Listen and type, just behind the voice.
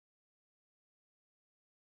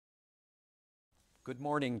Good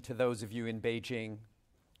morning to those of you in Beijing.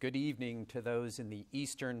 Good evening to those in the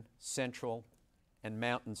eastern, central, and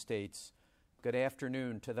mountain states. Good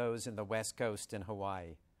afternoon to those in the West Coast and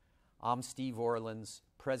Hawaii. I'm Steve Orlins,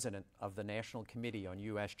 President of the National Committee on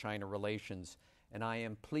U.S. China Relations, and I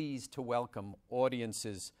am pleased to welcome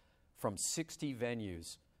audiences from 60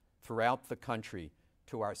 venues throughout the country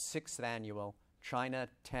to our 6th annual China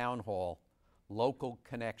Town Hall, Local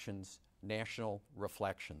Connections, National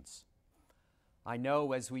Reflections. I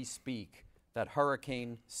know as we speak that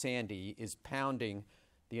Hurricane Sandy is pounding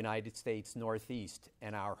the United States Northeast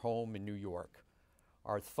and our home in New York.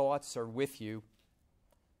 Our thoughts are with you.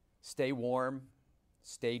 Stay warm,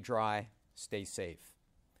 stay dry, stay safe.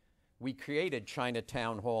 We created China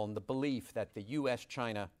Town Hall in the belief that the U.S.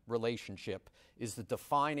 China relationship is the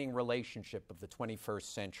defining relationship of the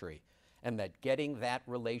 21st century, and that getting that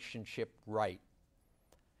relationship right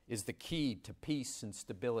is the key to peace and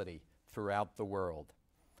stability throughout the world.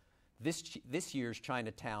 This year's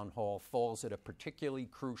China Town Hall falls at a particularly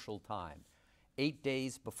crucial time, 8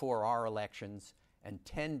 days before our elections and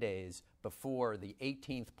 10 days before the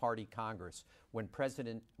 18th Party Congress, when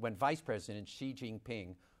Vice President Xi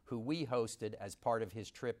Jinping, who we hosted as part of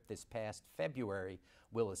his trip this past February,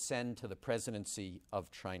 will ascend to the presidency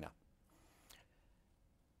of China.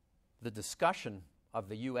 The discussion of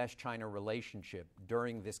the U.S.-China relationship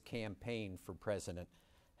during this campaign for president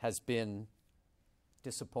has been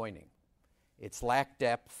disappointing. It's lacked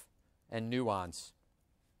depth and nuance,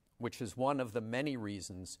 which is one of the many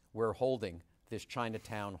reasons we're holding this China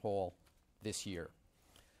Town Hall this year.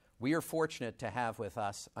 We are fortunate to have with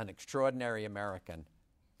us an extraordinary American,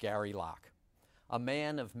 Gary Locke, a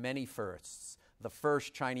man of many firsts, the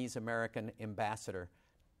first Chinese-American ambassador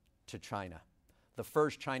to China, the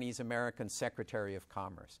first Chinese-American Secretary of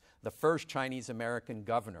Commerce, the first Chinese-American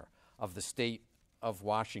governor of the state of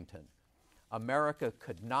Washington. America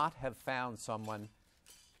could not have found someone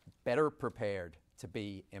better prepared to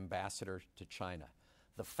be ambassador to China.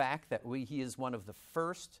 The fact that he is one of the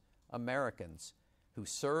first Americans who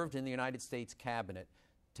served in the United States cabinet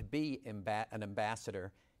to be an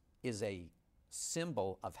ambassador is a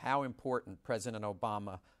symbol of how important President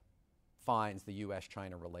Obama finds the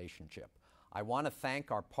U.S.-China relationship. I want to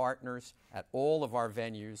thank our partners at all of our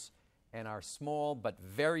venues and our small but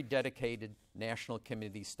very dedicated National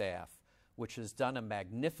Committee staff, which has done a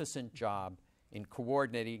magnificent job in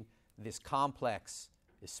coordinating this complex,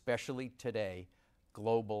 especially today,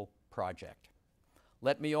 global project.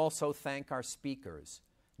 Let me also thank our speakers,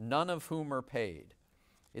 none of whom are paid.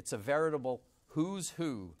 It's a veritable who's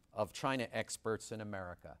who of China experts in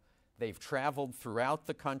America. They've traveled throughout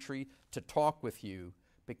the country to talk with you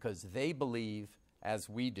because they believe, as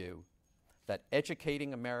we do, that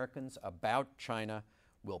educating Americans about China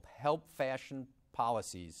will help fashion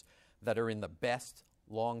policies that are in the best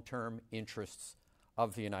long-term interests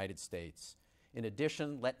of the United States. In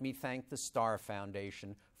addition, let me thank the Star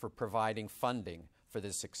Foundation for providing funding for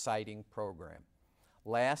this exciting program.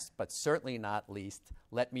 Last, but certainly not least,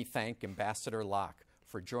 let me thank Ambassador Locke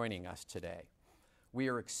for joining us today. We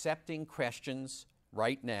are accepting questions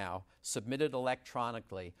right now, submitted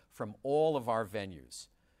electronically from all of our venues.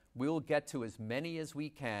 We'll get to as many as we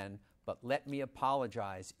can, but let me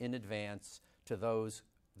apologize in advance to those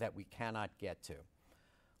that we cannot get to.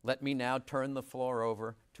 Let me now turn the floor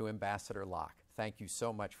over to Ambassador Locke. Thank you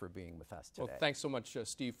so much for being with us today. Well, thanks so much,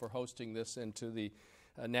 Steve, for hosting this, and to the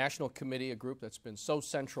National Committee, a group that's been so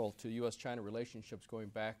central to U.S.-China relationships going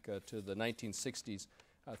back to the 1960s.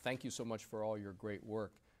 Thank you so much for all your great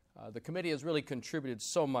work. The committee has really contributed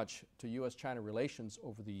so much to U.S.-China relations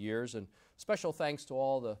over the years, and special thanks to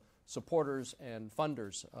all the supporters and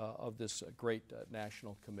funders of this great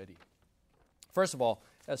national committee. First of all,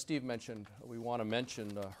 as Steve mentioned, we want to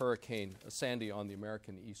mention Hurricane Sandy on the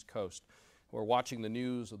American East Coast. We're watching the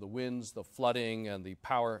news of the winds, the flooding, and the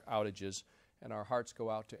power outages, and our hearts go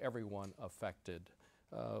out to everyone affected.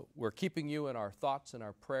 We're keeping you in our thoughts and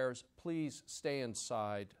our prayers. Please stay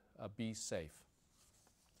inside, be safe.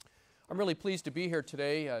 I'm really pleased to be here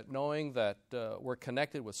today knowing that we're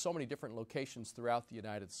connected with so many different locations throughout the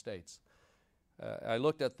United States. I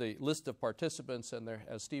looked at the list of participants, and there,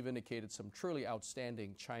 as Steve indicated, some truly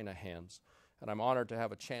outstanding China hands, and I'm honored to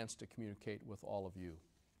have a chance to communicate with all of you.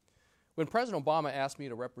 When President Obama asked me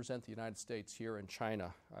to represent the United States here in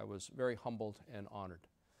China, I was very humbled and honored.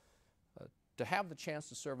 To have the chance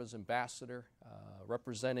to serve as ambassador,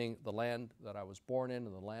 representing the land that I was born in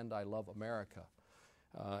and the land I love, America,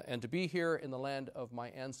 and to be here in the land of my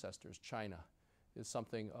ancestors, China, is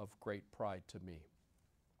something of great pride to me.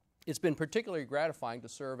 It's been particularly gratifying to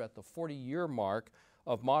serve at the 40-year mark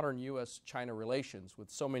of modern U.S. China relations with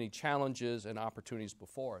so many challenges and opportunities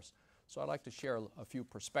before us. So I'd like to share a few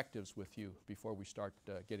perspectives with you before we start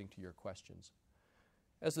getting to your questions.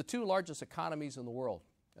 As the two largest economies in the world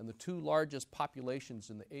and the two largest populations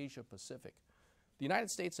in the Asia Pacific, the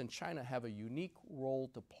United States and China have a unique role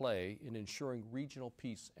to play in ensuring regional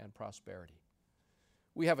peace and prosperity.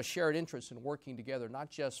 We have a shared interest in working together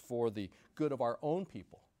not just for the good of our own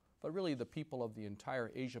people, but really the people of the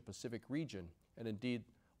entire Asia Pacific region and indeed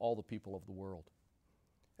all the people of the world.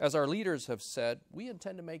 As our leaders have said, we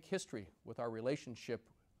intend to make history with our relationship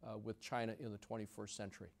with China in the 21st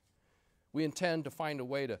century. We intend to find a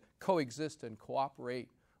way to coexist and cooperate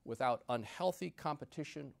without unhealthy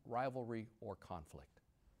competition, rivalry, or conflict.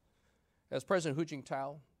 As President Hu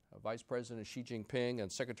Jintao, Vice President Xi Jinping,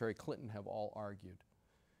 and Secretary Clinton have all argued,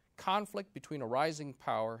 conflict between a rising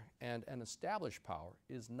power and an established power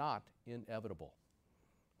is not inevitable.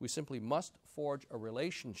 We simply must forge a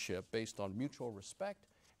relationship based on mutual respect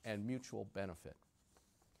and mutual benefit.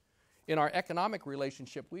 In our economic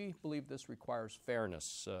relationship, we believe this requires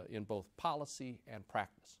fairness in both policy and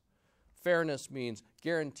practice. Fairness means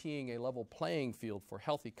guaranteeing a level playing field for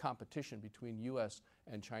healthy competition between U.S.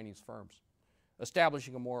 and Chinese firms,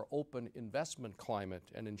 establishing a more open investment climate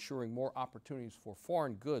and ensuring more opportunities for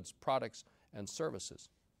foreign goods, products, and services,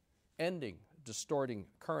 ending distorting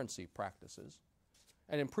currency practices,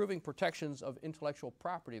 and improving protections of intellectual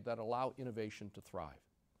property that allow innovation to thrive.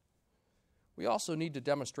 We also need to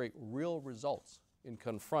demonstrate real results in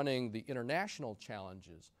confronting the international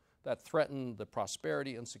challenges that threaten the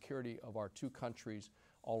prosperity and security of our two countries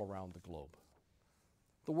all around the globe.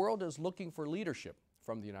 The world is looking for leadership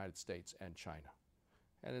from the United States and China.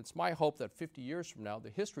 And it's my hope that 50 years from now,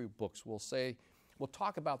 the history books will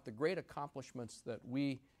talk about the great accomplishments that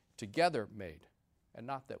we together made, and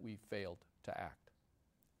not that we failed to act.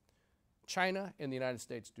 China and the United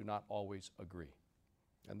States do not always agree.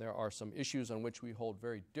 And there are some issues on which we hold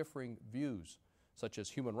very differing views, such as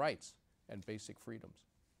human rights and basic freedoms.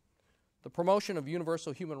 The promotion of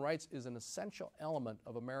universal human rights is an essential element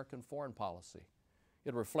of American foreign policy.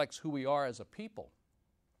 It reflects who we are as a people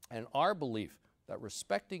and our belief that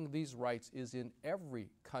respecting these rights is in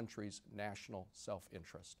every country's national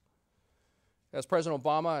self-interest. As President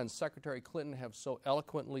Obama and Secretary Clinton have so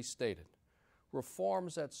eloquently stated,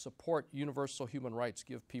 reforms that support universal human rights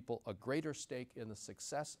give people a greater stake in the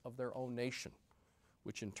success of their own nation,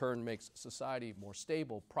 which in turn makes society more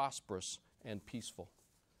stable, prosperous, and peaceful.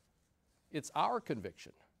 It's our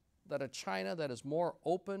conviction that a China that is more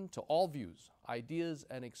open to all views, ideas,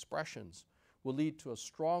 and expressions will lead to a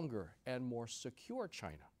stronger and more secure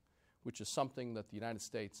China, which is something that the United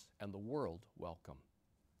States and the world welcome.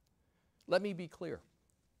 Let me be clear.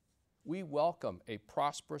 We welcome a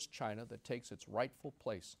prosperous China that takes its rightful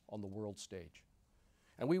place on the world stage.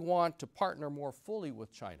 And we want to partner more fully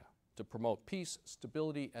with China to promote peace,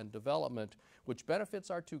 stability, and development, which benefits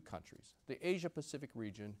our two countries, the Asia-Pacific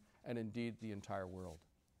region, and indeed the entire world.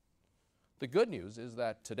 The good news is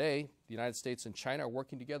that today, the United States and China are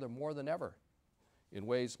working together more than ever in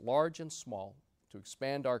ways large and small to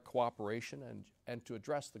expand our cooperation and to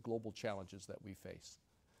address the global challenges that we face.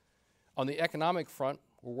 On the economic front,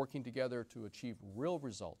 we're working together to achieve real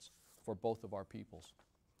results for both of our peoples.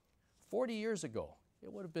 40 years ago,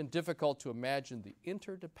 it would have been difficult to imagine the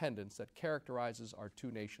interdependence that characterizes our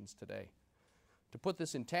two nations today. To put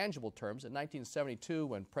this in tangible terms, in 1972,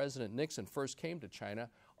 when President Nixon first came to China,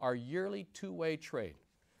 our yearly two-way trade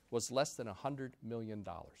was less than $100 million.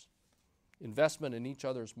 Investment in each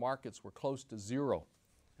other's markets were close to zero,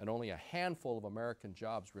 and only a handful of American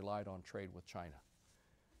jobs relied on trade with China.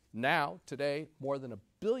 Now, today, more than $1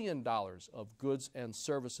 billion of goods and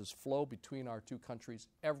services flow between our two countries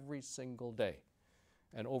every single day,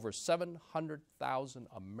 and over 700,000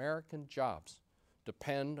 American jobs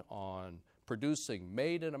depend on producing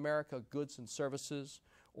made-in-America goods and services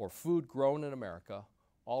or food grown in America,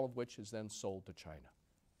 all of which is then sold to China.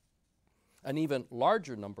 An even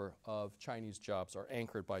larger number of Chinese jobs are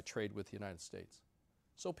anchored by trade with the United States.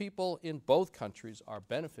 So people in both countries are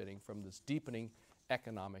benefiting from this deepening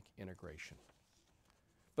economic integration.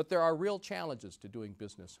 But there are real challenges to doing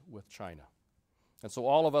business with China. And so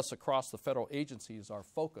all of us across the federal agencies are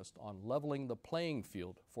focused on leveling the playing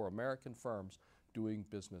field for American firms doing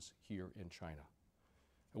business here in China.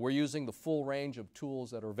 And we're using the full range of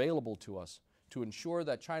tools that are available to us to ensure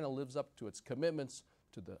that China lives up to its commitments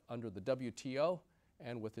under the WTO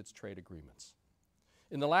and with its trade agreements.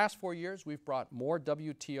 In the last 4 years, we've brought more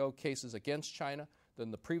WTO cases against China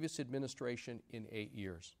than the previous administration in 8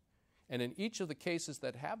 years. And in each of the cases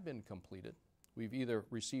that have been completed, we've either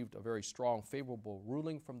received a very strong favorable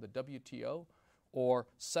ruling from the WTO or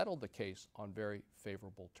settled the case on very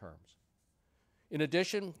favorable terms. In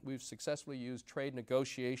addition, we've successfully used trade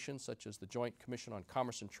negotiations such as the Joint Commission on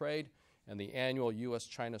Commerce and Trade and the annual U.S.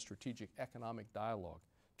 China Strategic Economic Dialogue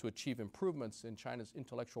to achieve improvements in China's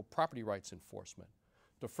intellectual property rights enforcement,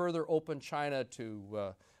 to further open China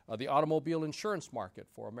to the automobile insurance market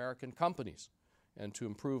for American companies, and to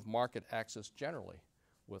improve market access generally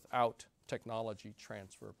without technology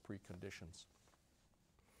transfer preconditions.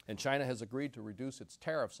 And China has agreed to reduce its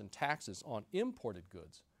tariffs and taxes on imported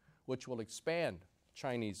goods, which will expand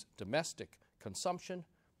Chinese domestic consumption,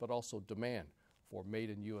 but also demand for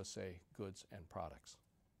made-in-USA goods and products.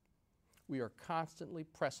 We are constantly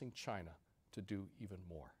pressing China to do even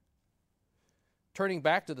more. Turning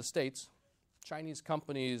back to the States, Chinese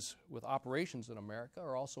companies with operations in America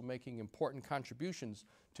are also making important contributions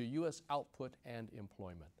to U.S. output and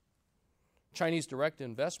employment. Chinese direct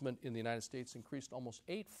investment in the United States increased almost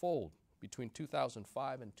eightfold between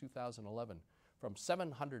 2005 and 2011, from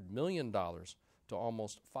 $700 million to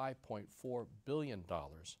almost $5.4 billion.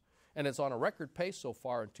 And it's on a record pace so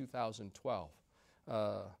far in 2012,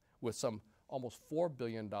 with some almost $4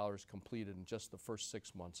 billion completed in just the first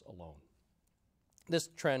 6 months alone. This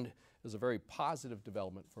trend is a very positive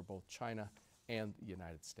development for both China and the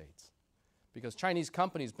United States, because Chinese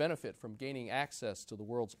companies benefit from gaining access to the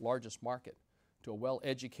world's largest market, to a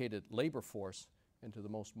well-educated labor force, and to the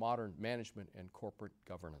most modern management and corporate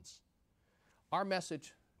governance. Our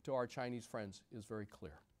message to our Chinese friends is very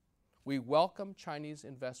clear. We welcome Chinese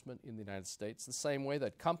investment in the United States the same way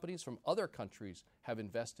that companies from other countries have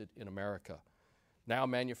invested in America, now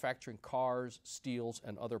manufacturing cars, steels,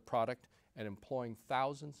 and other product, and employing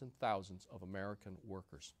thousands and thousands of American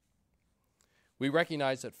workers. We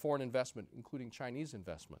recognize that foreign investment, including Chinese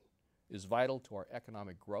investment, is vital to our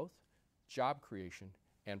economic growth, job creation,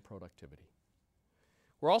 and productivity.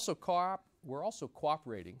 We're also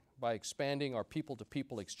cooperating by expanding our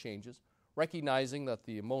people-to-people exchanges, recognizing that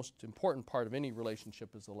the most important part of any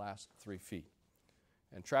relationship is the last 3 feet.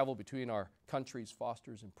 And travel between our countries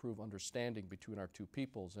fosters improved understanding between our two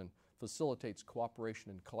peoples and facilitates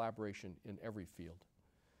cooperation and collaboration in every field.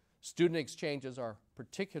 Student exchanges are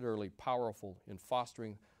particularly powerful in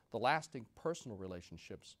fostering the lasting personal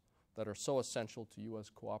relationships that are so essential to U.S.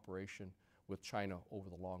 cooperation with China over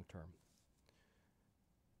the long term.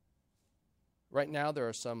 Right now, there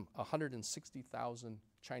are some 160,000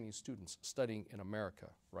 Chinese students studying in America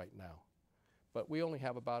right now, but we only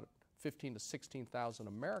have about 15,000 to 16,000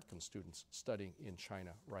 American students studying in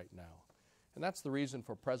China right now. And that's the reason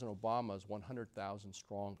for President Obama's 100,000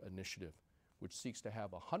 Strong initiative, which seeks to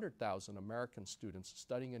have 100,000 American students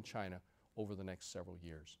studying in China over the next several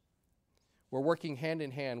years. We're working hand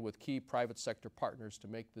in hand with key private sector partners to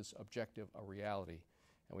make this objective a reality.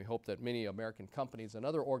 And we hope that many American companies and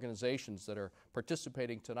other organizations that are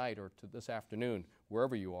participating tonight or this afternoon,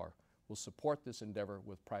 wherever you are, will support this endeavor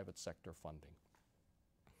with private sector funding.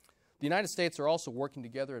 The United States are also working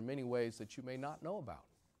together in many ways that you may not know about.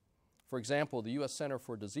 For example, the U.S. Center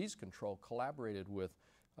for Disease Control collaborated with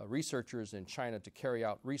researchers in China to carry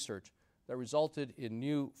out research that resulted in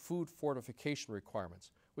new food fortification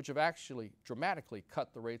requirements, which have actually dramatically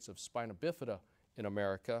cut the rates of spina bifida in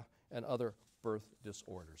America and other birth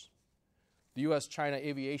disorders. The U.S. China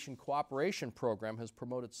Aviation Cooperation Program has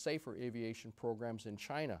promoted safer aviation programs in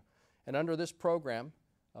China. And under this program,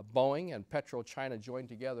 Boeing and PetroChina joined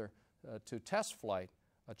together to test flight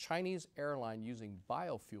a Chinese airline using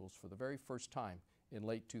biofuels for the very first time in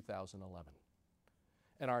late 2011.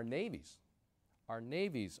 And our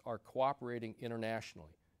navies are cooperating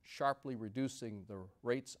internationally, sharply reducing the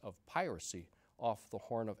rates of piracy off the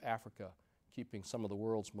Horn of Africa, keeping some of the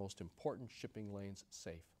world's most important shipping lanes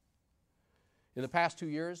safe. In the past 2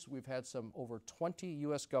 years, we've had some over 20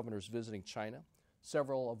 U.S. governors visiting China,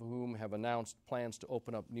 several of whom have announced plans to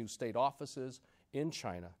open up new state offices in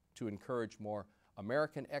China to encourage more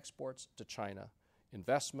American exports to China,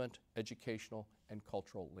 investment, educational, and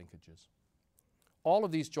cultural linkages. All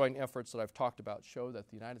of these joint efforts that I've talked about show that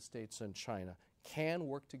the United States and China can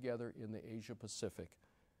work together in the Asia-Pacific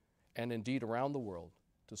and indeed around the world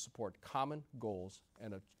to support common goals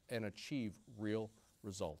and achieve real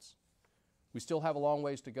results. We still have a long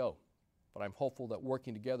ways to go, but I'm hopeful that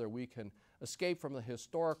working together we can escape from the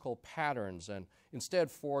historical patterns and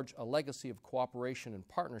instead forge a legacy of cooperation and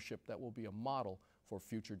partnership that will be a model for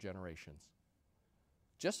future generations.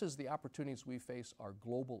 Just as the opportunities we face are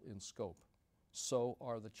global in scope, so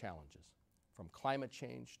are the challenges. From climate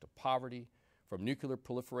change to poverty, from nuclear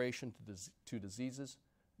proliferation to diseases,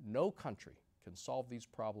 no country can solve these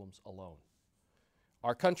problems alone.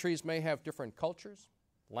 Our countries may have different cultures,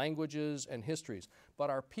 languages, and histories, but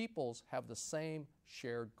our peoples have the same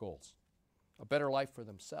shared goals: a better life for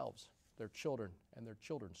themselves, their children, and their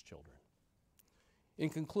children's children. In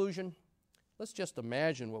conclusion, let's just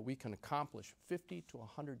imagine what we can accomplish 50 to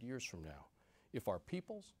 100 years from now if our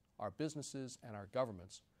peoples, our businesses, and our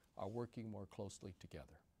governments are working more closely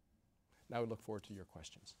together. Now we look forward to your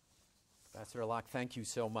questions. Ambassador Locke, thank you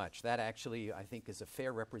so much. That actually, I think, is a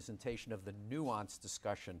fair representation of the nuanced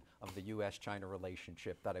discussion of the U.S. China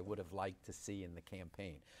relationship that I would have liked to see in the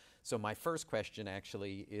campaign. So my first question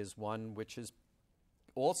actually is one which is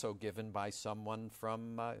also given by someone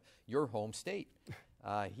from your home state.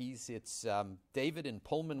 It's David in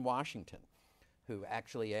Pullman, Washington, who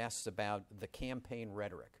actually asks about the campaign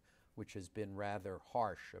rhetoric, which has been rather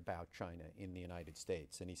harsh about China in the United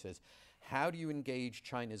States. And he says, how do you engage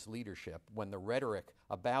China's leadership when the rhetoric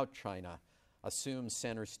about China assumes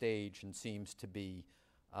center stage and seems to be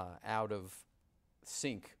out of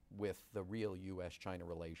sync with the real U.S. China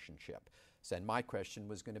relationship? So, and my question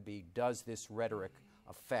was going to be, does this rhetoric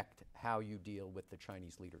affect how you deal with the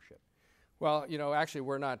Chinese leadership? Well, you know, actually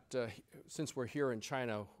we're not, since we're here in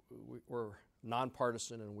China, we're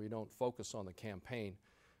nonpartisan and we don't focus on the campaign.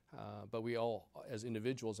 But we all, as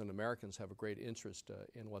individuals and Americans, have a great interest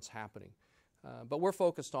in what's happening. But we're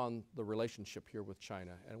focused on the relationship here with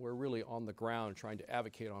China, and we're really on the ground trying to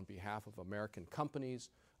advocate on behalf of American companies,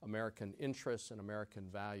 American interests, and American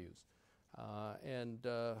values.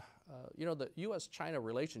 You know, the U.S. China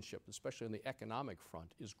relationship, especially on the economic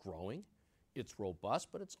front, is growing. It's robust,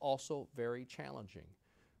 but it's also very challenging.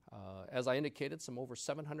 As I indicated, some over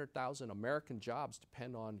 700,000 American jobs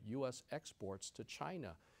depend on U.S. exports to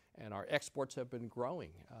China, and our exports have been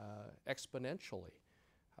growing exponentially.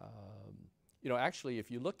 You know, actually,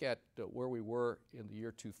 if you look at where we were in the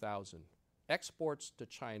year 2000, exports to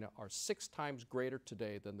China are 6 times greater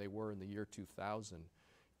today than they were in the year 2000.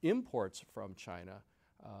 Imports from China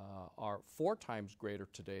are 4 times greater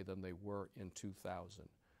today than they were in 2000.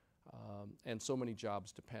 And so many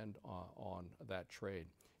jobs depend on that trade.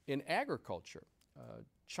 In agriculture,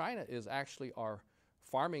 China is actually our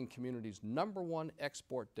farming community's #1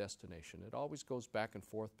 export destination. It always goes back and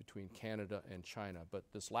forth between Canada and China, but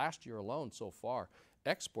this last year alone so far,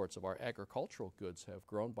 exports of our agricultural goods have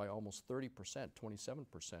grown by almost 30%,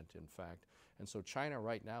 27% in fact. And so China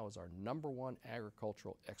right now is our #1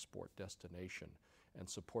 agricultural export destination and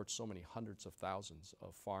supports so many hundreds of thousands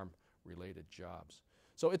of farm-related jobs.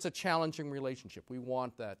 So it's a challenging relationship. We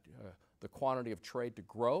want that the quantity of trade to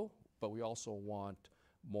grow, but we also want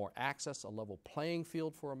more access, a level playing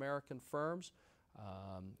field for American firms,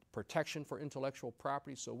 protection for intellectual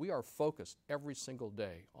property. So we are focused every single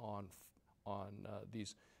day on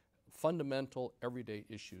these fundamental everyday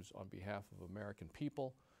issues on behalf of American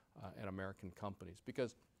people and American companies.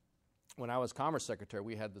 Because when I was Commerce Secretary,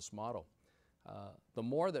 we had this motto: the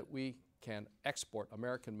more that we can export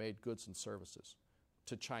American-made goods and services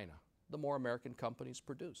to China, the more American companies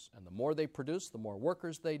produce. And the more they produce, the more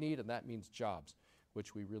workers they need, and that means jobs,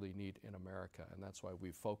 which we really need in America. And that's why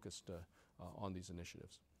we've focused on these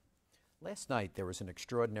initiatives. Last night there was an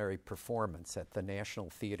extraordinary performance at the National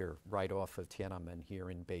Theater right off of Tiananmen here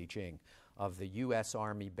in Beijing of the U.S.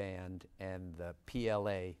 Army Band and the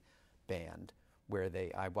PLA Band, where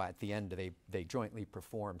at the end they jointly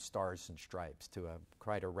performed Stars and Stripes to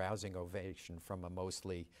quite a rousing ovation from a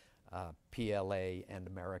mostly PLA and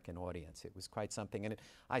American audience. It was quite something. And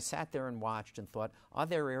I sat there and watched and thought, are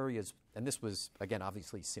there areas, and this was, again,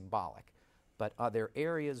 obviously symbolic, but are there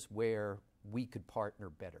areas where we could partner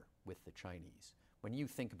better with the Chinese? When you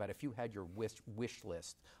think about it, if you had your wish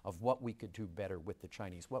list of what we could do better with the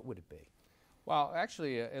Chinese, what would it be? Well,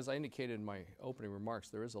 actually, as I indicated in my opening remarks,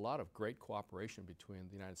 there is a lot of great cooperation between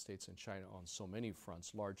the United States and China on so many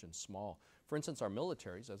fronts, large and small. For instance, our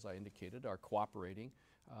militaries, as I indicated, are cooperating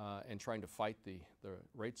and trying to fight the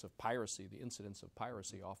rates of piracy, the incidence of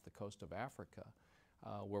piracy off the coast of Africa.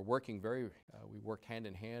 We're working we worked hand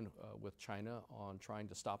in hand with China on trying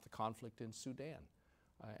to stop the conflict in Sudan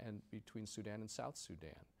and between Sudan and South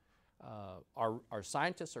Sudan. Our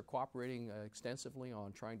scientists are cooperating extensively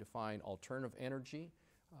on trying to find alternative energy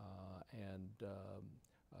and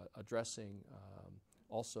addressing,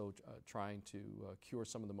 also trying to cure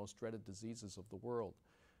some of the most dreaded diseases of the world.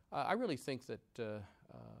 I really think that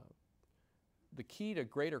the key to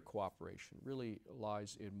greater cooperation really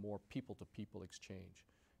lies in more people-to-people exchange.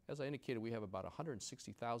 As I indicated, we have about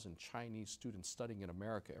 160,000 Chinese students studying in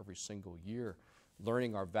America every single year,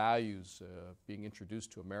 learning our values, being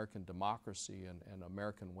introduced to American democracy and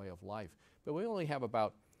American way of life. But we only have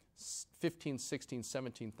about 15, 16,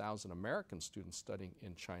 17,000 American students studying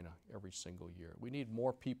in China every single year. We need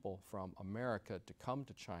more people from America to come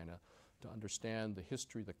to China to understand the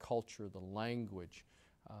history, the culture, the language,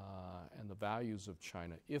 and the values of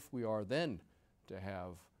China, if we are then to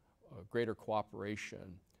have greater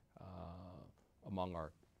cooperation among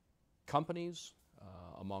our companies,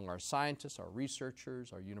 among our scientists, our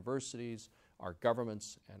researchers, our universities, our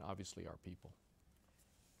governments, and obviously our people.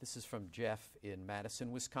 This is from Jeff in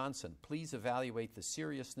Madison, Wisconsin. Please evaluate the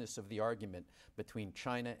seriousness of the argument between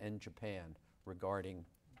China and Japan regarding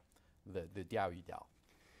the Diaoyudiao.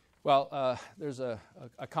 Well, there's a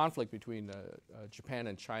conflict between Japan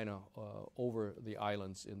and China over the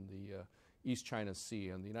islands in the East China Sea,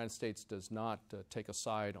 and the United States does not take a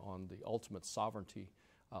side on the ultimate sovereignty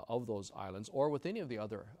of those islands, or with any of the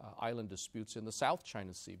other island disputes in the South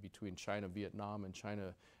China Sea between China, Vietnam, and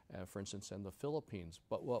China, for instance, and the Philippines.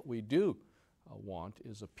 But what we do want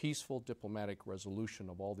is a peaceful diplomatic resolution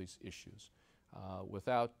of all these issues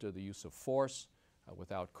without the use of force,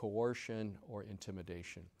 without coercion or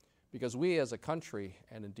intimidation. Because we as a country,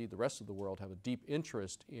 and indeed the rest of the world, have a deep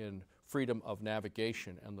interest in freedom of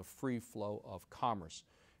navigation and the free flow of commerce.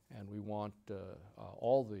 And we want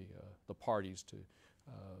all the parties to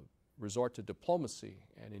resort to diplomacy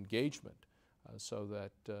and engagement so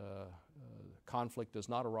that conflict does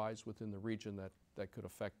not arise within the region that could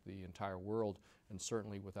affect the entire world, and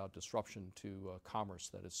certainly without disruption to commerce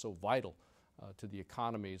that is so vital to the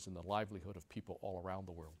economies and the livelihood of people all around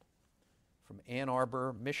the world. From Ann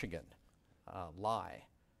Arbor, Michigan, Lai,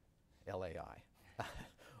 L-A-I.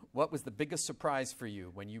 What was the biggest surprise for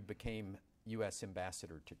you when you became U.S.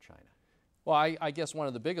 ambassador to China? Well, I guess one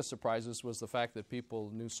of the biggest surprises was the fact that people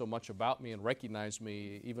knew so much about me and recognized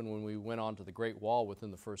me even when we went on to the Great Wall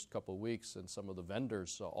within the first couple of weeks, and some of the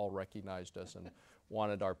vendors all recognized us and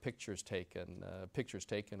wanted our pictures taken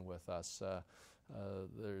with us.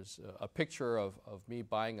 There's a picture of me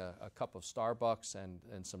buying a cup of Starbucks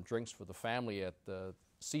and some drinks for the family at the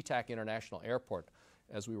SeaTac International Airport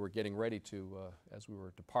as we were getting ready to, as we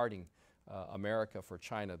were departing America for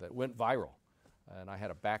China, that went viral. And I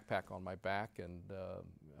had a backpack on my back, and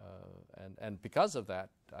because of that,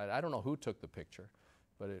 I don't know who took the picture,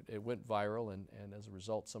 but it went viral, and as a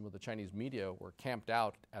result, some of the Chinese media were camped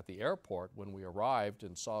out at the airport when we arrived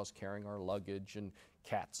and saw us carrying our luggage and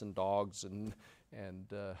cats and dogs and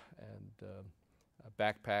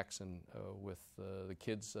backpacks and with the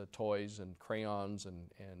kids' toys and crayons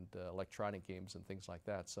and electronic games and things like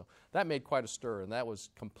that. So that made quite a stir, and that was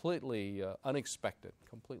completely unexpected.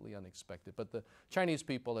 But the Chinese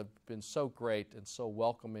people have been so great and so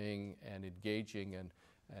welcoming and engaging, and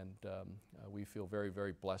we feel very,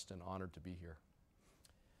 very blessed and honored to be here.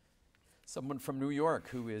 Someone from New York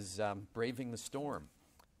who is braving the storm,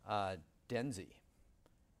 Denzi.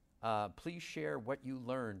 Please share what you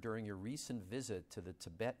learned during your recent visit to the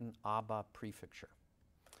Tibetan Aba prefecture.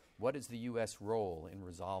 What is the U.S. role in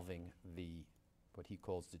resolving what he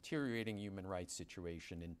calls deteriorating human rights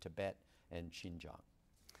situation in Tibet and Xinjiang?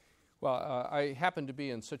 Well, I happened to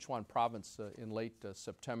be in Sichuan province in late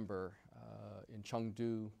September, in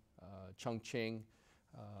Chengdu, Chongqing,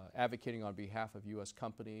 advocating on behalf of U.S.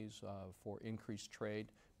 companies for increased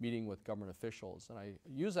trade, meeting with government officials. And I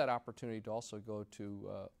used that opportunity to also go to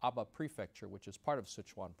Aba Prefecture, which is part of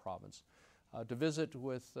Sichuan province, to visit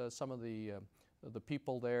with some of the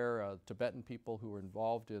people there, Tibetan people who are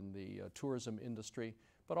involved in the tourism industry,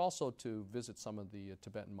 but also to visit some of the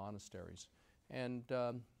Tibetan monasteries, and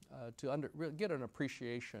to get an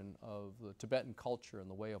appreciation of the Tibetan culture and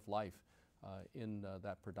the way of life in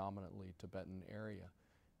that predominantly Tibetan area.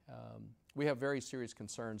 We have very serious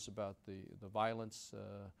concerns about the violence,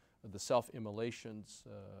 the self-immolations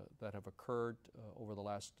that have occurred over the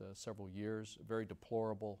last several years. Very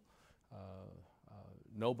deplorable.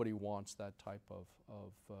 Nobody wants that type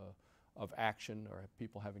of action, or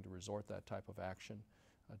people having to resort that type of action.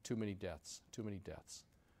 Too many deaths.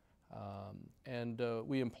 And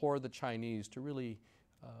we implore the Chinese to really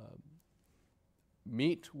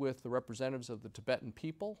meet with the representatives of the Tibetan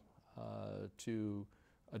people to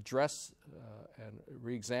address and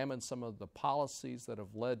re-examine some of the policies that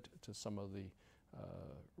have led to some of the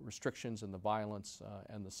restrictions and the violence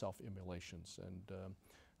and the self-immolations. And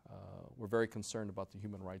we're very concerned about the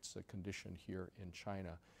human rights condition here in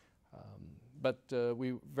China. But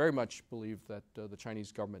we very much believe that the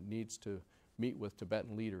Chinese government needs to meet with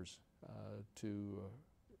Tibetan leaders to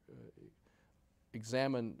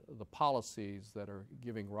examine the policies that are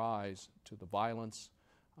giving rise to the violence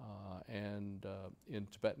and in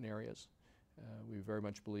Tibetan areas. We very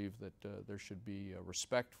much believe that there should be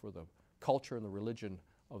respect for the culture and the religion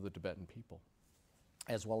of the Tibetan people.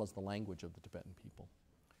 as well as the language of the Tibetan people.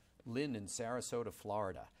 Lynn in Sarasota,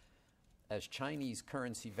 Florida. As Chinese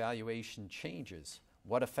currency valuation changes,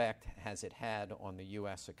 what effect has it had on the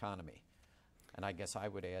U.S. economy? And I guess I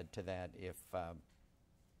would add to that if, of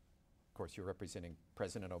course, you're representing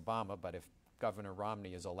President Obama, but if Governor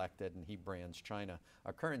Romney is elected and he brands China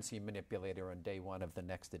a currency manipulator on day one of the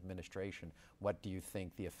next administration, what do you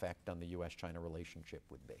think the effect on the U.S.-China relationship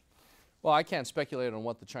would be? Well, I can't speculate on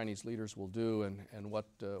what the Chinese leaders will do and what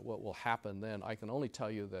will happen then. I can only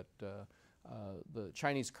tell you that the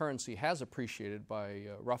Chinese currency has appreciated by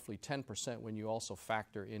roughly 10% when you also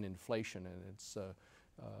factor in inflation, and it's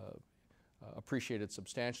appreciated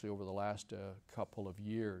substantially over the last couple of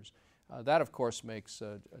years. That, of course, makes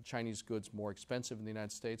Chinese goods more expensive in the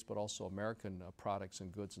United States, but also American products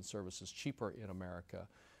and goods and services cheaper in America.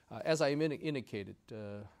 As I indicated,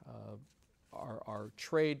 our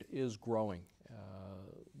trade is growing.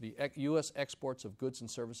 The U.S. exports of goods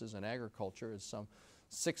and services and agriculture is some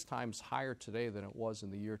 6 times higher today than it was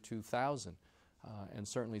in the year 2000. And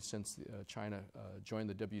certainly since China joined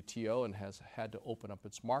the WTO and has had to open up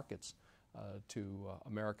its markets to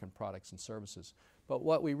American products and services. But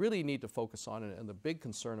what we really need to focus on, and the big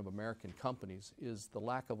concern of American companies, is the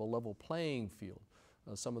lack of a level playing field.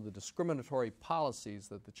 Some of the discriminatory policies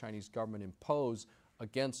that the Chinese government impose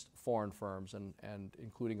against foreign firms and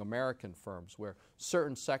including American firms, where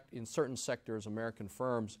in certain sectors American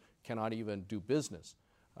firms cannot even do business,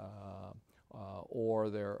 or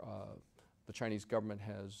the Chinese government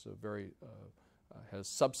has has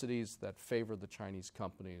subsidies that favor the Chinese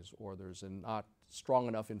companies, or there's not strong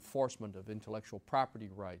enough enforcement of intellectual property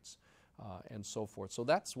rights, and so forth. So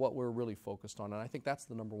that's what we're really focused on, and I think that's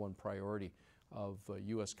the #1 priority of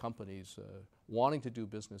U.S. companies wanting to do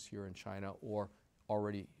business here in China or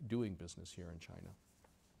already doing business here in China.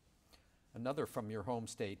 Another from your home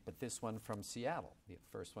state, but this one from Seattle. The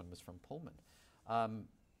first one was from Pullman.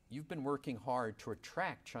 You've been working hard to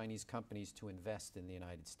attract Chinese companies to invest in the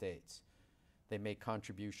United States. They make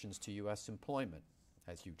contributions to U.S. employment,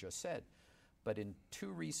 as you just said. But in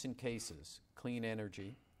 2 recent cases, clean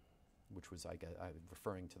energy, which was, I'm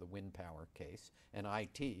referring to the wind power case, and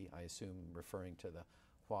IT, I assume referring to the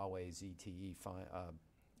Huawei ZTE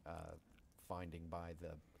finding by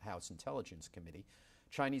the House Intelligence Committee,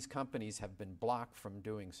 Chinese companies have been blocked from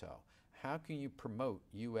doing so. How can you promote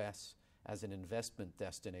U.S. as an investment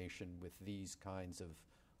destination with these kinds of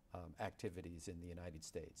activities in the United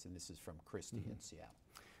States? And this is from Christie in Seattle.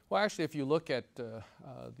 Well, actually, if you look at the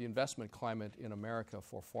investment climate in America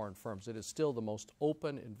for foreign firms, it is still the most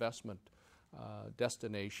open investment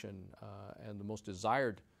destination and the most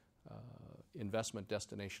desired investment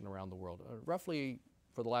destination around the world. Roughly,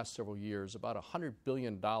 for the last several years, about $100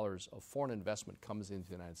 billion of foreign investment comes into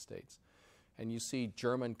the United States. And you see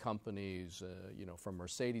German companies, from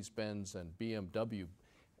Mercedes-Benz and BMW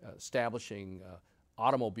establishing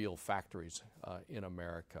automobile factories in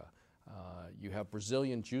America. You have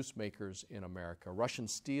Brazilian juice makers in America, Russian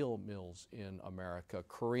steel mills in America,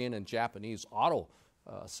 Korean and Japanese auto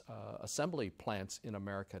assembly plants in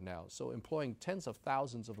America now, so employing tens of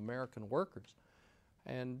thousands of American workers.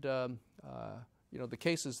 And the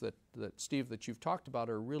cases that Steve, that you've talked about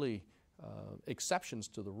are really exceptions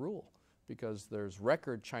to the rule, because there's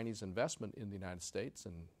record Chinese investment in the United States.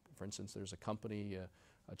 And for instance, there's a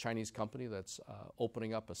Chinese company that's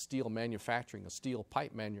opening up a steel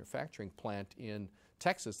pipe manufacturing plant in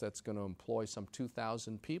Texas that's going to employ some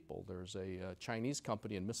 2,000 people. There's a Chinese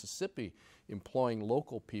company in Mississippi employing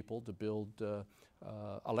local people to build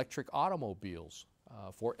electric automobiles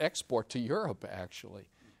for export to Europe, actually.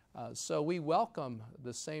 So we welcome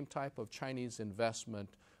the same type of Chinese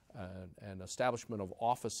investment and establishment of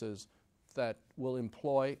offices that will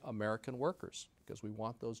employ American workers, because we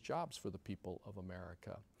want those jobs for the people of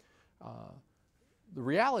America. The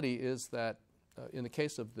reality is that in the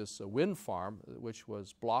case of this wind farm, which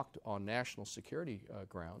was blocked on national security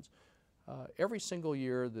grounds, every single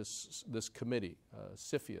year this committee,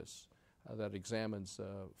 CFIUS, that examines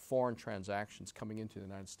foreign transactions coming into the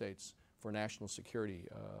United States for national security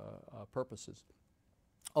purposes,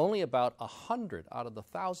 only about 100 out of the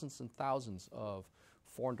thousands and thousands of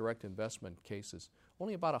foreign direct investment cases,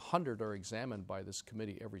 only about 100 are examined by this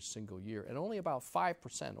committee every single year, and only about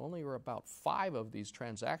 5%, only about 5 of these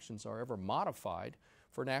transactions are ever modified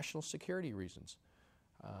for national security reasons.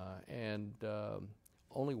 And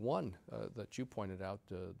only one that you pointed out,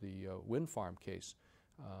 the wind farm case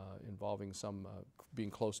involving some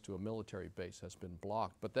being close to a military base, has been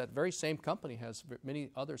blocked. But that very same company has many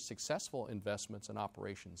other successful investments and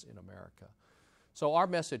operations in America. So our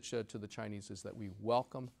message to the Chinese is that we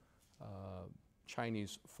welcome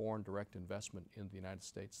Chinese foreign direct investment in the United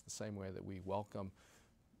States, the same way that we welcome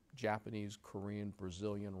Japanese, Korean,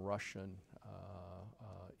 Brazilian, Russian,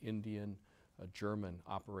 Indian, German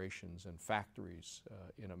operations and factories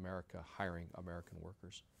in America hiring American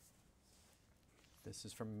workers. This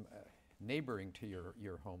is from neighboring to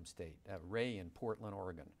your home state, Ray in Portland,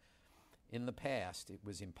 Oregon. In the past, it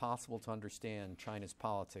was impossible to understand China's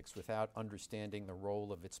politics without understanding the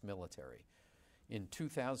role of its military. In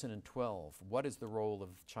 2012, what is the role of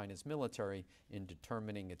China's military in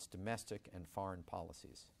determining its domestic and foreign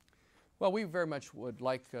policies? Well, we very much would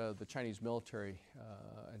like the Chinese military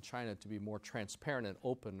and China to be more transparent and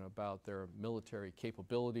open about their military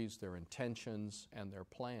capabilities, their intentions, and their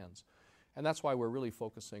plans. And that's why we're really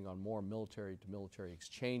focusing on more military-to-military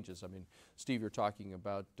exchanges. I mean, Steve, you're talking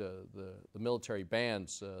about the military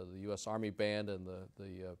bands, the U.S. Army Band and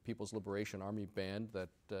the People's Liberation Army Band that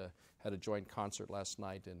had a joint concert last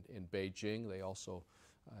night in Beijing. They also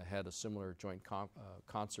had a similar joint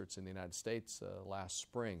concerts in the United States last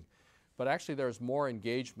spring. But actually there's more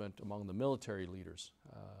engagement among the military leaders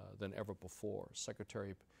than ever before.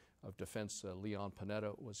 Secretary of Defense Leon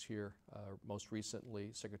Panetta was here most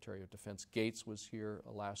recently. Secretary of Defense Gates was here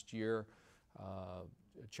last year.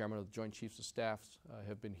 Chairman of the Joint Chiefs of Staff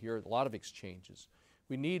have been here. A lot of exchanges.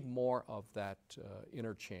 We need more of that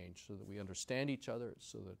interchange so that we understand each other,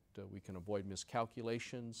 so that we can avoid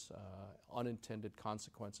miscalculations, unintended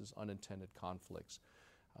consequences, unintended conflicts.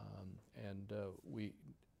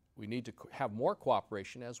 We need to have more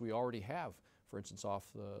cooperation, as we already have, for instance, off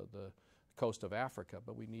the coast of Africa,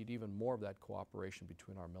 but we need even more of that cooperation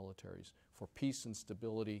between our militaries for peace and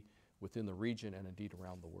stability within the region and indeed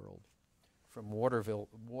around the world. From Waterville,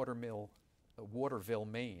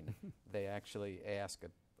 Maine, they actually ask a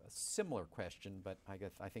similar question, but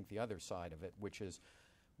I think the other side of it, which is,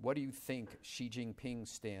 what do you think Xi Jinping's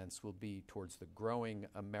stance will be towards the growing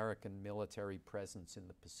American military presence in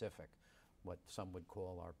the Pacific, what some would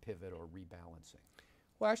call our pivot or rebalancing?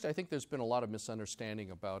 Well, actually, I think there's been a lot of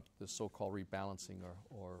misunderstanding about this so-called rebalancing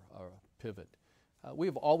or pivot.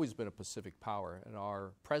 We've always been a Pacific power, and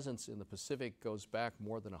our presence in the Pacific goes back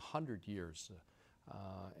more than 100 years.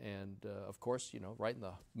 Of course, you know, right in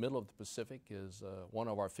the middle of the Pacific is one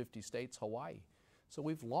of our 50 states, Hawaii. So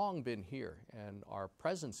we've long been here, and our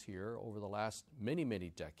presence here over the last many,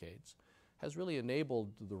 many decades has really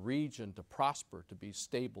enabled the region to prosper, to be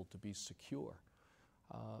stable, to be secure.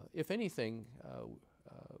 If anything,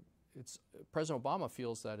 President Obama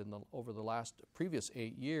feels that over the previous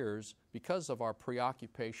 8 years, because of our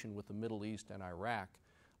preoccupation with the Middle East and Iraq,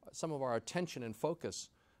 some of our attention and focus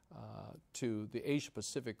to the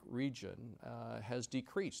Asia-Pacific region has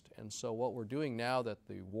decreased. And so what we're doing now that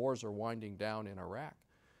the wars are winding down in Iraq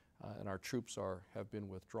and our troops have been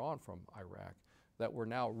withdrawn from Iraq, that we're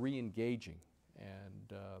now re-engaging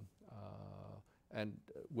and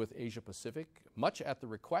with Asia-Pacific, much at the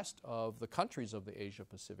request of the countries of the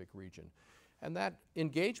Asia-Pacific region. And that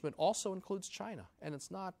engagement also includes China, and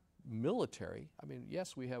it's not military. I mean,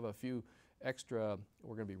 yes, we have a few extra,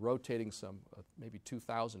 we're going to be rotating some, maybe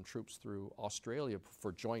 2,000 troops through Australia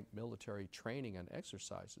for joint military training and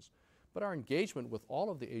exercises. But our engagement with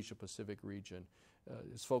all of the Asia-Pacific region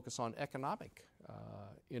is focused on economic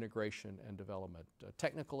integration and development,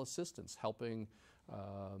 technical assistance, helping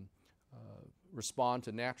respond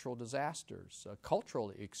to natural disasters,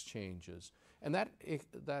 cultural exchanges, and that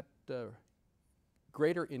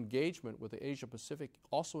greater engagement with the Asia-Pacific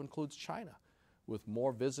also includes China, with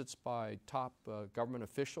more visits by top government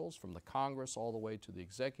officials from the Congress all the way to the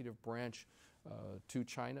executive branch to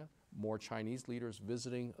China, more Chinese leaders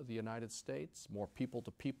visiting the United States, more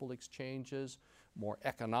people-to-people exchanges, more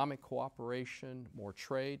economic cooperation, more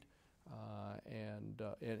trade,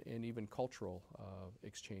 and even cultural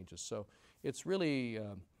exchanges. So it's really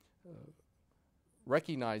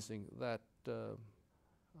recognizing that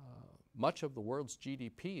much of the world's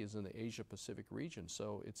GDP is in the Asia-Pacific region,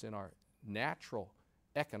 so it's in our natural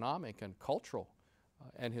economic and cultural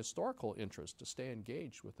and historical interest to stay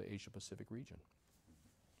engaged with the Asia-Pacific region.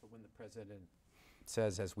 But when the President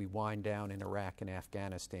says, as we wind down in Iraq and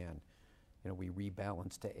Afghanistan, you know, we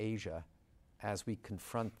rebalance to Asia, as we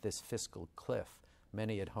confront this fiscal cliff,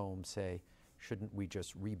 many at home say, shouldn't we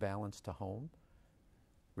just rebalance to home,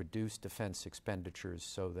 reduce defense expenditures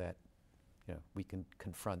so that, you know, we can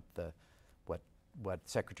confront what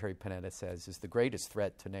Secretary Panetta says is the greatest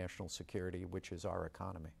threat to national security, which is our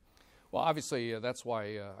economy? Well, obviously, that's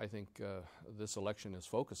why I think this election is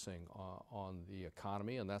focusing on the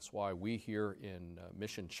economy, and that's why we here in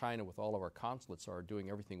Mission China with all of our consulates are doing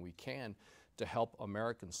everything we can to help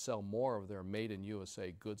Americans sell more of their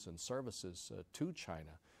made-in-USA goods and services to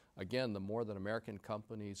China. again, the more that American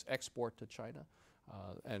companies export to China,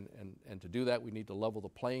 and to do that, we need to level the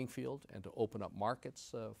playing field and to open up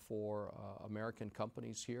markets for American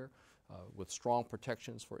companies here with strong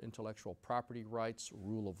protections for intellectual property rights,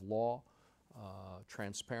 rule of law,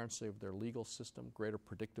 transparency of their legal system, greater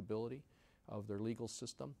predictability of their legal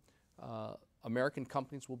system. American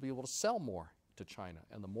companies will be able to sell more to China.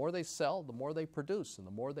 And the more they sell, the more they produce. And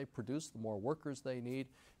the more they produce, the more workers they need.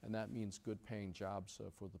 And that means good paying jobs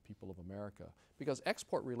for the people of America. Because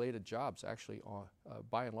export-related jobs actually,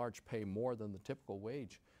 by and large, pay more than the typical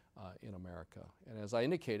wage in America. And as I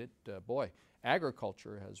indicated, boy,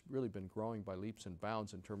 agriculture has really been growing by leaps and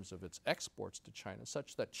bounds in terms of its exports to China,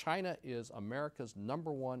 such that China is America's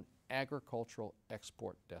 #1 agricultural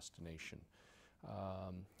export destination.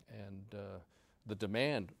 The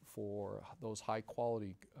demand for those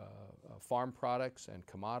high-quality farm products and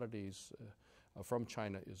commodities from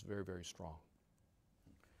China is very, very strong.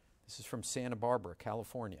 This is from Santa Barbara,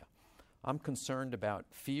 California. I'm concerned about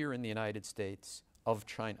fear in the United States of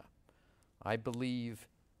China. I believe,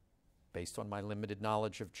 based on my limited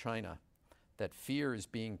knowledge of China, that fear is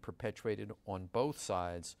being perpetuated on both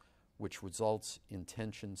sides, which results in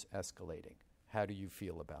tensions escalating. How do you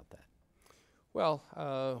feel about that?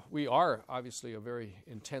 Well, we are obviously a very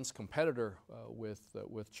intense competitor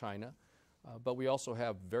with China, but we also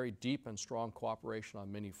have very deep and strong cooperation on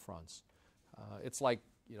many fronts. It's like,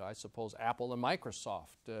 I suppose Apple and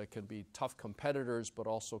Microsoft can be tough competitors, but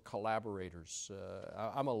also collaborators.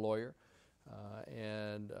 I'm a lawyer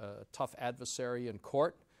and a tough adversary in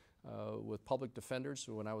court with public defenders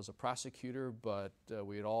when I was a prosecutor, but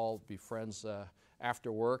we'd all be friends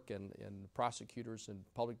after work, and prosecutors and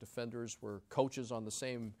public defenders were coaches on the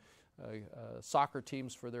same soccer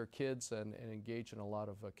teams for their kids and engage in a lot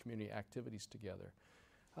of community activities together.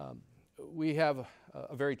 We have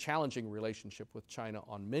a very challenging relationship with China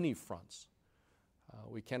on many fronts.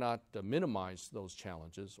 We cannot minimize those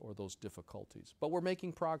challenges or those difficulties, but we're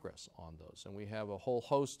making progress on those, and we have a whole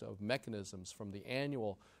host of mechanisms from the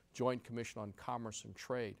annual Joint Commission on Commerce and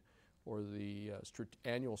Trade, or the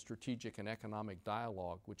annual Strategic and Economic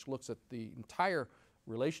Dialogue, which looks at the entire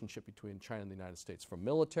relationship between China and the United States, from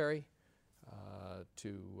military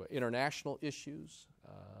to international issues,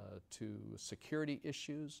 to security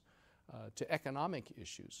issues, to economic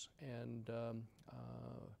issues. And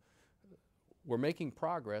we're making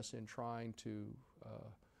progress in trying to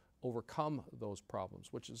overcome those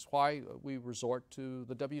problems, which is why we resort to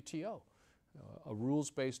the WTO, a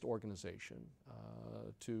rules-based organization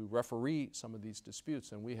to referee some of these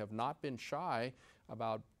disputes. And we have not been shy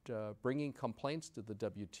about bringing complaints to the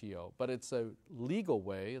WTO, but it's a legal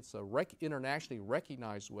way, it's a internationally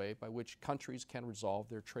recognized way by which countries can resolve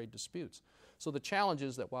their trade disputes. So the challenge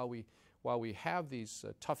is that while we have these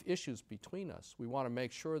tough issues between us, we want to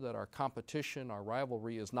make sure that our competition, our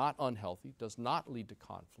rivalry is not unhealthy, does not lead to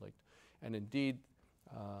conflict, and indeed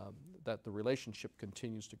that the relationship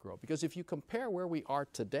continues to grow. Because if you compare where we are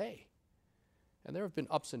today, and there have been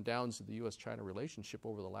ups and downs of the U.S. China relationship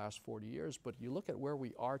over the last 40 years, but you look at where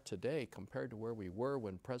we are today compared to where we were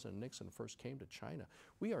when President Nixon first came to China,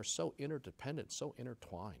 we are so interdependent, so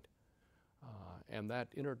intertwined. And that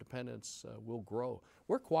interdependence will grow.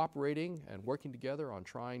 We're cooperating and working together on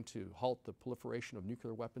trying to halt the proliferation of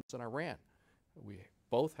nuclear weapons in Iran. We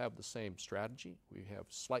both have the same strategy. We have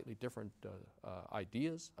slightly different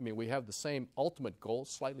ideas. I mean, we have the same ultimate goals,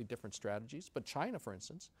 slightly different strategies. But China, for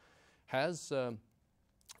instance, has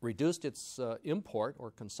reduced its import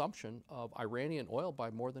or consumption of Iranian oil by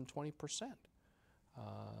more than 20%.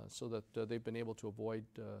 So that they've been able to avoid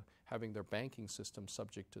having their banking system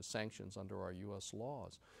subject to sanctions under our U.S.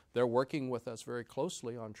 laws. They're working with us very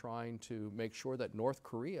closely on trying to make sure that North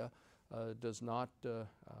Korea does not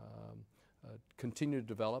continue to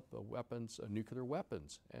develop nuclear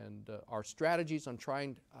weapons. And our strategies on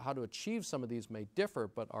trying how to achieve some of these may differ,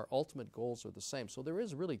 but our ultimate goals are the same. So there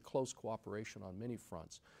is really close cooperation on many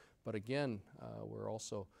fronts. But again, we're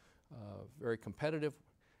also very competitive.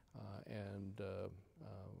 And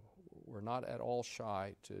we're not at all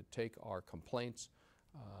shy to take our complaints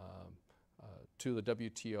to the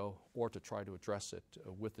WTO or to try to address it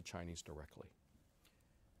with the Chinese directly.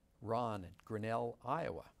 Ron at Grinnell,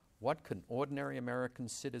 Iowa. What can ordinary American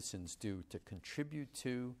citizens do to contribute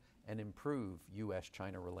to and improve U.S.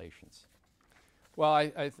 China relations? Well,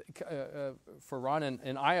 I think for Ron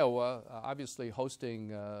in Iowa, obviously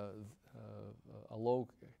hosting a low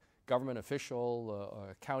government official,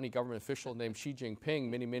 a county government official named Xi Jinping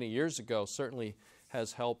many, many years ago certainly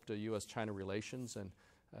has helped U.S. China relations. And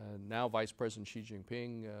now Vice President Xi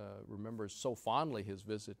Jinping remembers so fondly his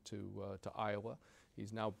visit to Iowa.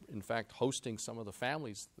 He's now, in fact, hosting some of the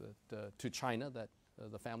families that, to China, that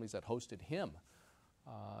the families that hosted him.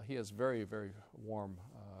 He has very, very warm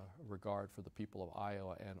regard for the people of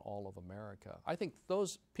Iowa and all of America. I think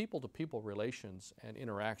those people-to-people relations and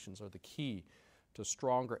interactions are the key to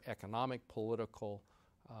stronger economic, political,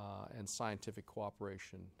 and scientific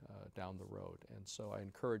cooperation down the road. And so I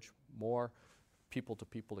encourage more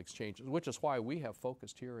people-to-people exchanges, which is why we have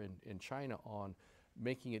focused here in China on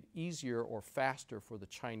making it easier or faster for the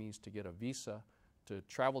Chinese to get a visa to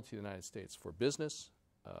travel to the United States for business,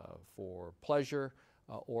 for pleasure,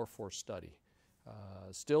 or for study.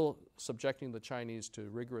 Still subjecting the Chinese to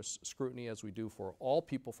rigorous scrutiny, as we do for all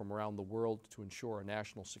people from around the world, to ensure our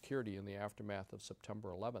national security in the aftermath of September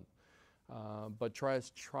 11th. But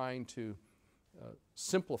trying to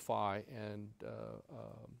simplify and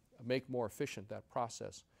make more efficient that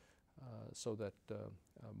process so that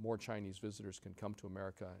more Chinese visitors can come to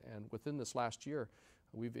America. And within this last year,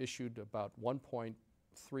 we've issued about 1.3,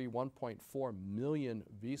 1.4 million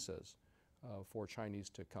visas for Chinese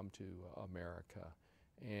to come to America.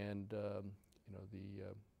 And you know,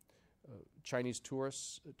 the Chinese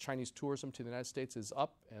tourism to the United States is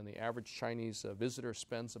up, and the average Chinese visitor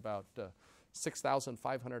spends about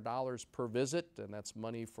 $6,500 per visit, and that's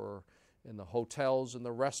money for in the hotels and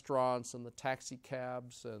the restaurants and the taxi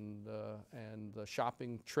cabs and the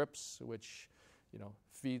shopping trips, which, you know,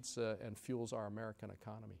 feeds and fuels our American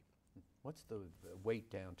economy. What's the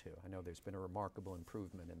wait down to? I know there's been a remarkable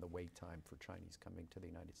improvement in the wait time for Chinese coming to the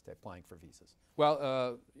United States, applying for visas.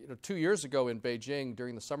 Well, you know, 2 years ago in Beijing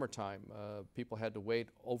during the summertime, people had to wait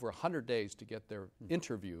over 100 days to get their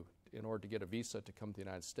interview in order to get a visa to come to the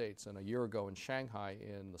United States. And a year ago in Shanghai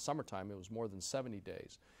in the summertime, it was more than 70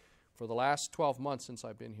 days. For the last 12 months since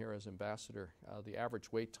I've been here as ambassador, the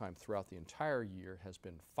average wait time throughout the entire year has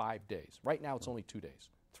been 5 days. Right now it's only 2 days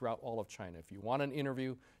throughout all of China. If you want an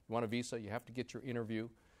interview, you want a visa, you have to get your interview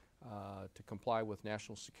to comply with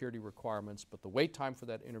national security requirements, but the wait time for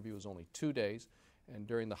that interview is only 2 days. And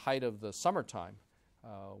during the height of the summertime,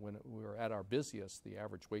 when we were at our busiest, the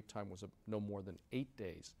average wait time was no more than 8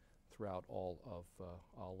 days throughout all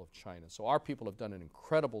of China. So our people have done an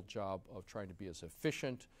incredible job of trying to be as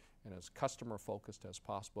efficient and as customer-focused as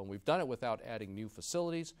possible. And we've done it without adding new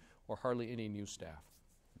facilities or hardly any new staff.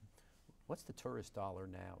 What's the tourist dollar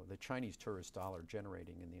now, the Chinese tourist dollar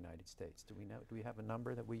generating in the United States? Do we know? Do we have a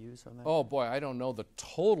number that we use on that? Oh boy, I don't know the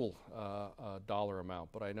total dollar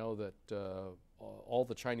amount, but I know that all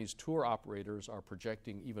the Chinese tour operators are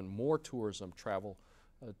projecting even more tourism travel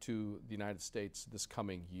to the United States this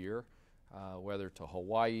coming year, whether to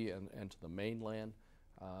Hawaii and to the mainland.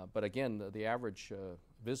 But again, the average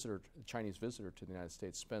Chinese visitor to the United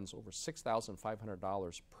States spends over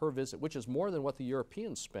 $6,500 per visit, which is more than what the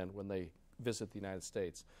Europeans spend when they visit the United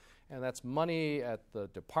States. And that's money at the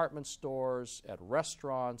department stores, at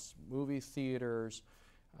restaurants, movie theaters,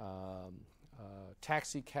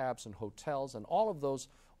 taxi cabs and hotels, and all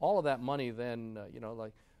of that money then, you know,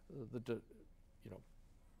 like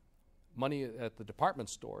money at the department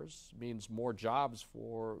stores means more jobs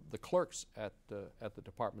for the clerks at the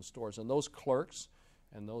department stores. And those clerks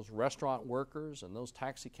and those restaurant workers and those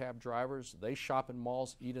taxi cab drivers, they shop in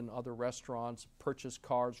malls, eat in other restaurants, purchase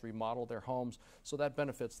cars, remodel their homes. So that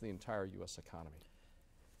benefits the entire U.S. economy.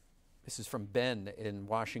 This is from Ben in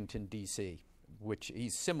Washington, D.C., which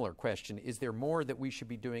he's similar question. Is there more that we should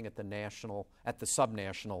be doing at the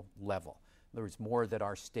subnational level? In other words, more that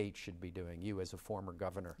our state should be doing. You as a former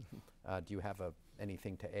governor, do you have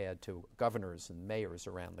anything to add to governors and mayors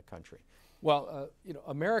around the country? Well, you know,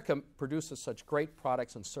 America produces such great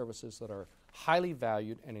products and services that are highly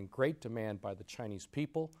valued and in great demand by the Chinese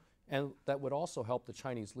people, and that would also help the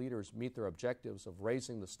Chinese leaders meet their objectives of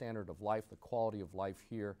raising the standard of life, the quality of life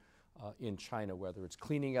here in China, whether it's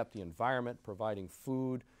cleaning up the environment, providing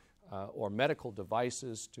food, or medical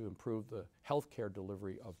devices to improve the healthcare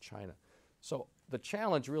delivery of China. So the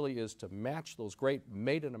challenge really is to match those great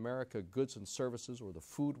made-in-America goods and services, or the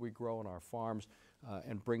food we grow on our farms,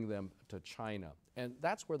 and bring them to China. And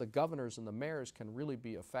that's where the governors and the mayors can really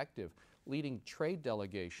be effective, leading trade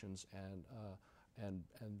delegations and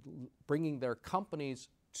bringing their companies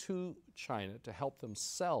to China to help them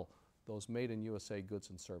sell those made-in-USA goods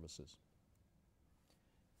and services.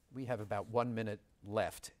 We have about 1 minute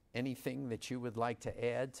left. Anything that you would like to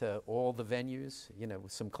add to all the venues, you know,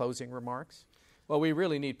 some closing remarks? Well, we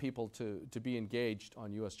really need people to be engaged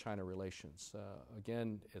on U.S. China relations.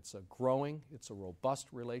 Again, it's a robust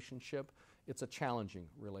relationship. It's a challenging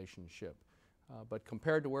relationship. But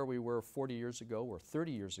compared to where we were 40 years ago or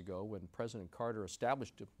 30 years ago when President Carter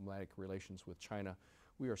established diplomatic relations with China,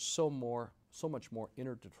 we are so much more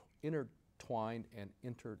intertwined and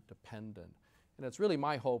interdependent. And it's really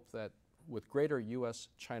my hope that with greater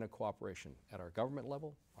U.S.-China cooperation at our government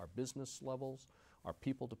level, our business levels, our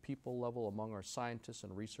people-to-people level among our scientists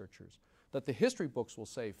and researchers, that the history books will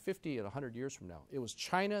say 50 and 100 years from now, it was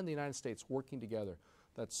China and the United States working together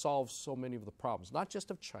that solved so many of the problems, not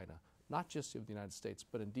just of China, not just of the United States,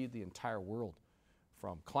 but indeed the entire world,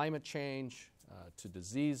 from climate change to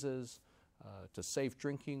diseases, to safe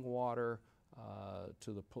drinking water,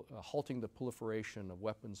 to halting the proliferation of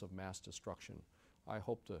weapons of mass destruction. I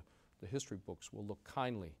hope the history books will look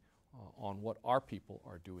kindly on what our people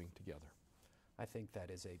are doing together. I think that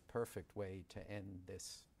is a perfect way to end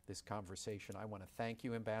this conversation. I want to thank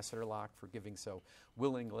you, Ambassador Locke, for giving so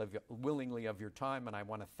willingly of your time, and I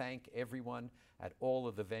want to thank everyone at all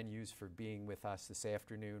of the venues for being with us this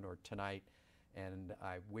afternoon or tonight, and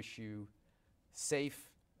I wish you safe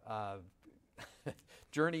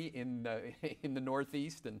journey in the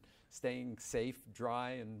Northeast, and staying safe,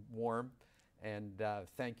 dry, and warm, and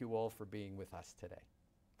thank you all for being with us today.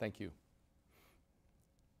 Thank you.